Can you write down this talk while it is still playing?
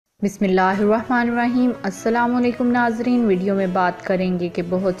बिस्मिल्लाहिर्रहमानिर्रहीम। अस्सलाम वालेकुम नाजरीन। वीडियो में बात करेंगे कि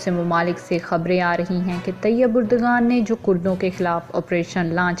बहुत से ममालिक से खबरें आ रही हैं कि तैयब उर्दगान ने जो कुर्दों के खिलाफ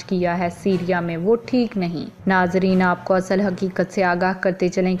ऑपरेशन लॉन्च किया है सीरिया में वो ठीक नहीं। नाजरीन, आपको असल हकीकत से आगाह करते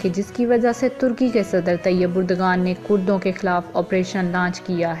चलें कि जिसकी वजह से तुर्की के सदर तैयब उर्दगान ने कुर्दों के खिलाफ ऑपरेशन लॉन्च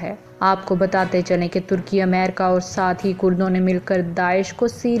किया है। आपको बताते चलें कि तुर्की, अमेरिका और साथ ही कुर्दों ने मिलकर दाइश को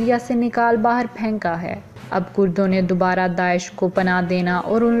सीरिया से निकाल बाहर फेंका है। अब कुर्दों ने दोबारा दाइश को पनाह देना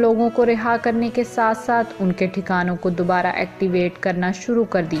और उन लोगों को रिहा करने के साथ साथ उनके ठिकानों को दोबारा एक्टिवेट करना शुरू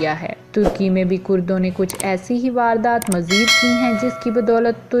कर दिया है। तुर्की में भी कुर्दों ने कुछ ऐसी ही वारदात मजीद की हैं जिसकी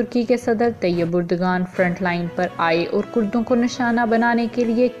बदौलत तुर्की के सदर तैयब उर्दगान फ्रंट लाइन पर आए और कुर्दों को निशाना बनाने के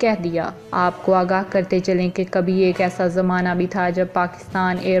लिए कह दिया। आपको आगाह करते चलें कि कभी एक ऐसा ज़माना भी था जब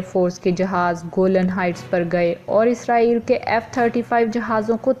पाकिस्तान एयरफोर्स के जहाज गोलन हाइट्स पर गए और इसराइल के F-35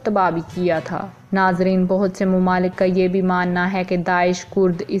 जहाज़ों को तबाह भी किया था। नाजरीन, बहुत से ममालिक का ये भी मानना है कि दाइश,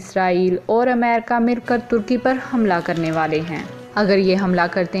 कुर्द, इसराइल और अमेरिका मिलकर तुर्की पर हमला करने वाले हैं। अगर ये हमला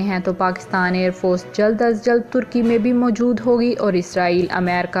करते हैं तो पाकिस्तान एयरफोर्स जल्द अज जल्द तुर्की में भी मौजूद होगी और इसराइल,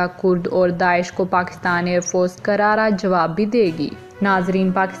 अमेरिका, कुर्द और दाइश को पाकिस्तान एयरफोर्स करारा जवाब भी देगी।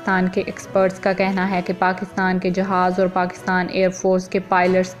 नाजरीन, पाकिस्तान के एक्सपर्ट्स का कहना है कि पाकिस्तान के जहाज और पाकिस्तान एयरफोर्स के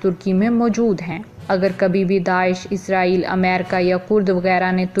पायलट्स तुर्की में मौजूद हैं। अगर कभी भी दाइश, इसराइल, अमेरिका या कुर्द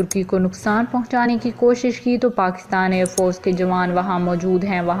वगैरह ने तुर्की को नुकसान पहुंचाने की कोशिश की तो पाकिस्तान एयरफोर्स के जवान वहां मौजूद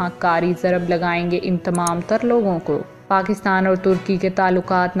हैं, वहां कारी ज़रब लगाएंगे इन तमाम तर लोगों को। पाकिस्तान और तुर्की के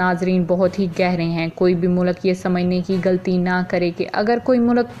ताल्लुकात नाजरीन बहुत ही गहरे हैं। कोई भी मुल्क ये समझने की गलती ना करे कि अगर कोई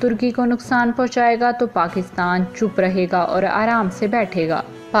मुल्क तुर्की को नुकसान पहुंचाएगा तो पाकिस्तान चुप रहेगा और आराम से बैठेगा।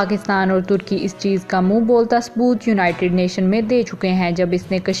 पाकिस्तान और तुर्की इस चीज़ का मुंह बोलता सबूत यूनाइटेड नेशन में दे चुके हैं जब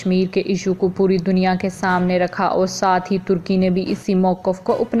इसने कश्मीर के इशू को पूरी दुनिया के सामने रखा और साथ ही तुर्की ने भी इसी मौक़िफ़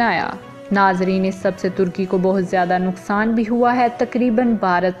को अपनाया। नाजरीन, इस सबसे तुर्की को बहुत ज़्यादा नुकसान भी हुआ है। तकरीबन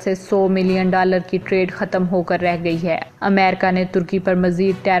भारत से $100 मिलियन की ट्रेड ख़त्म होकर रह गई है। अमेरिका ने तुर्की पर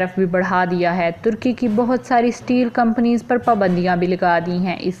मज़ीद टैरिफ भी बढ़ा दिया है। तुर्की की बहुत सारी स्टील कंपनीज पर पाबंदियां भी लगा दी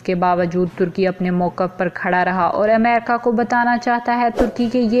हैं। इसके बावजूद तुर्की अपने मौक़िफ़ पर खड़ा रहा और अमेरिका को बताना चाहता है तुर्की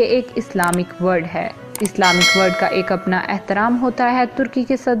के ये एक इस्लामिक वर्ल्ड है। इस्लामिक वर्ल्ड का एक अपना एहतराम होता है। तुर्की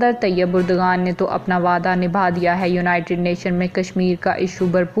के सदर तैयब उर्दगान ने तो अपना वादा निभा दिया है यूनाइटेड नेशन में कश्मीर का इशू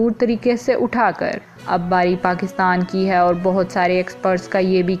भरपूर तरीके से उठाकर। अब बारी पाकिस्तान की है और बहुत सारे एक्सपर्ट्स का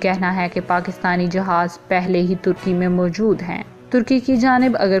ये भी कहना है कि पाकिस्तानी जहाज पहले ही तुर्की में मौजूद हैं। तुर्की की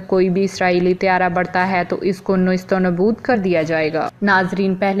जानिब अगर कोई भी इसराइली त्यारा बढ़ता है तो इसको नेस्तनाबूद कर दिया जाएगा।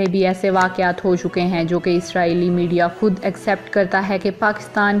 नाजरीन, पहले भी ऐसे वाक़यात हो चुके हैं जो कि इसराइली मीडिया खुद एक्सेप्ट करता है कि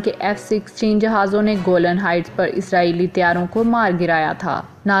पाकिस्तान के F-16 जहाज़ों ने गोलन हाइट्स पर इसराइली त्यारों को मार गिराया था।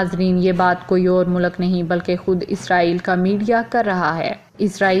 नाजरीन, ये बात कोई और मुल्क नहीं बल्कि खुद इसराइल का मीडिया कर रहा है।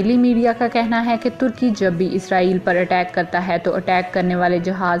 इसराइली मीडिया का कहना है कि तुर्की जब भी इसराइल पर अटैक करता है तो अटैक करने वाले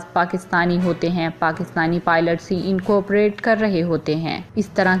जहाज पाकिस्तानी होते हैं। पाकिस्तानी पायलट्स ही इनको ऑपरेट कर रहे होते हैं।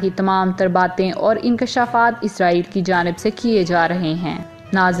 इस तरह की तमाम तर बातें और इंकशाफात इसराइल की जानिब से किए जा रहे हैं।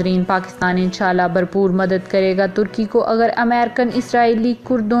 नाजरीन, पाकिस्तान इंशाल्लाह भरपूर मदद करेगा तुर्की को। अगर अमेरिकन, इसराइली,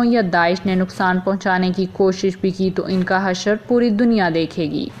 कुर्दों या दाइश ने नुकसान पहुंचाने की कोशिश भी की तो इनका हशर पूरी दुनिया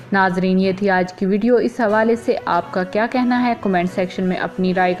देखेगी। नाजरीन, ये थी आज की वीडियो। इस हवाले से आपका क्या कहना है कमेंट सेक्शन में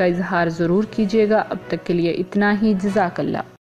अपनी राय का इजहार ज़रूर कीजिएगा। अब तक के लिए इतना ही। जज़ाकल्लाह।